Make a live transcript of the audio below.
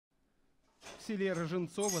селе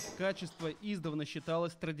Роженцово ткачество издавна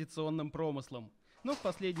считалось традиционным промыслом, но в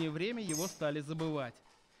последнее время его стали забывать.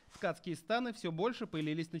 Ткацкие станы все больше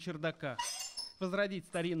пылились на чердаках. Возродить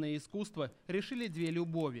старинное искусство решили две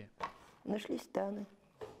любови. Нашли станы,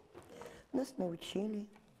 нас научили.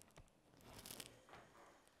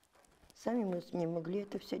 Сами мы не могли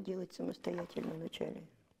это все делать самостоятельно вначале.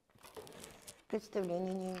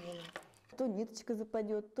 Представления не имели. То ниточка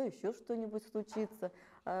западет, то еще что-нибудь случится.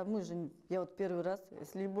 А мы же, я вот первый раз,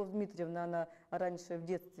 если Любовь Дмитриевна, она раньше в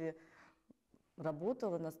детстве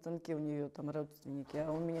работала на станке, у нее там родственники,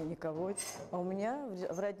 а у меня никого. А у меня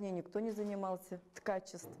в родне никто не занимался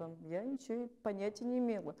ткачеством. Я ничего понятия не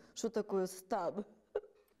имела, что такое стан.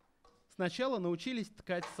 Сначала научились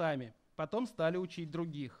ткать сами, потом стали учить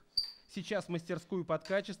других. Сейчас в мастерскую по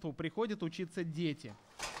ткачеству приходят учиться дети.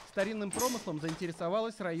 Старинным промыслом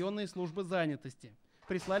заинтересовалась районная служба занятости.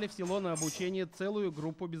 Прислали в село на обучение целую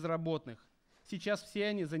группу безработных. Сейчас все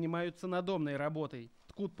они занимаются надомной работой,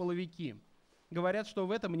 ткут половики. Говорят, что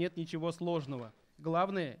в этом нет ничего сложного.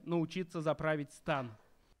 Главное – научиться заправить стан.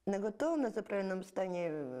 На готовом, на заправленном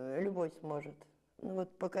стане любой сможет. Ну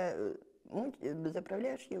вот пока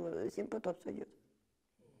заправляешь его, 7 потов сойдет.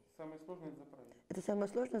 Самое сложное – это заправить. Это самое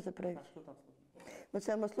сложное заправить? А что там сложно? Вот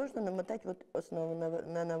самое сложное намотать вот основу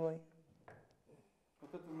на навой.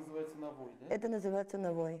 Вот это называется навой, да? Это называется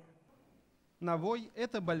навой. Навой –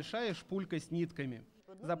 это большая шпулька с нитками.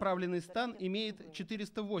 Заправленный стан имеет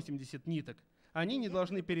 480 ниток. Они не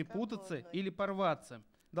должны перепутаться или порваться.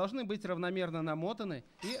 Должны быть равномерно намотаны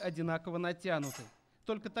и одинаково натянуты.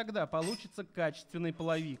 Только тогда получится качественный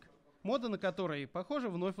половик, мода на который, похоже,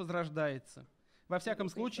 вновь возрождается. Во всяком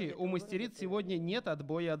случае, у мастериц сегодня нет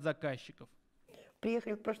отбоя от заказчиков.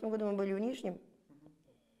 Приехали в прошлом году, мы были в Нижнем.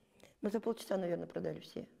 Мы за полчаса, наверное, продали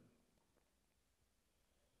все.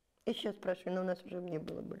 И сейчас спрашиваю, но у нас уже не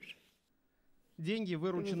было больше. Деньги,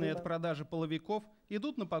 вырученные от продажи половиков,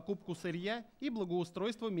 идут на покупку сырья и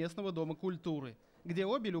благоустройство местного дома культуры, где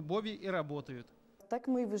обе любови и работают. Так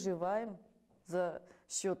мы и выживаем за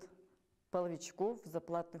счет половичков,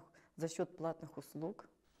 за счет платных услуг.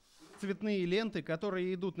 Цветные ленты,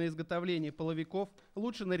 которые идут на изготовление половиков,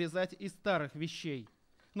 лучше нарезать из старых вещей.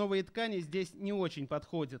 Новые ткани здесь не очень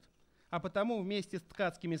подходят. А потому вместе с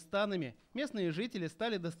ткацкими станами местные жители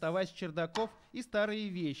стали доставать с чердаков и старые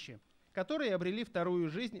вещи, которые обрели вторую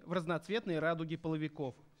жизнь в разноцветной радуге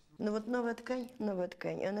половиков. Ну вот новая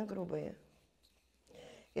ткань, она грубая.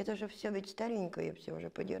 Это же все ведь старенькое, все уже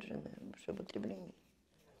подержанное, в употреблении.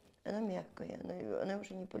 Она мягкая, она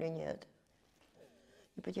уже не полиняет,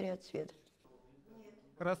 не потеряет цвет.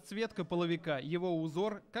 Расцветка половика, его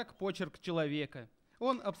узор, как почерк человека.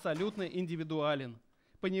 Он абсолютно индивидуален.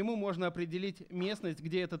 По нему можно определить местность,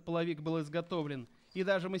 где этот половик был изготовлен, и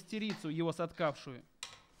даже мастерицу, его соткавшую.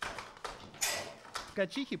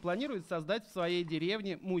 Ткачихи планируют создать в своей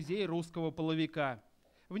деревне музей русского половика.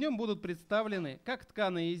 В нем будут представлены как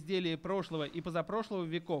тканые изделия прошлого и позапрошлого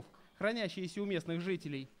веков, хранящиеся у местных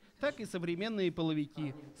жителей, так и современные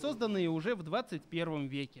половики, созданные уже в 21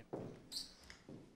 веке.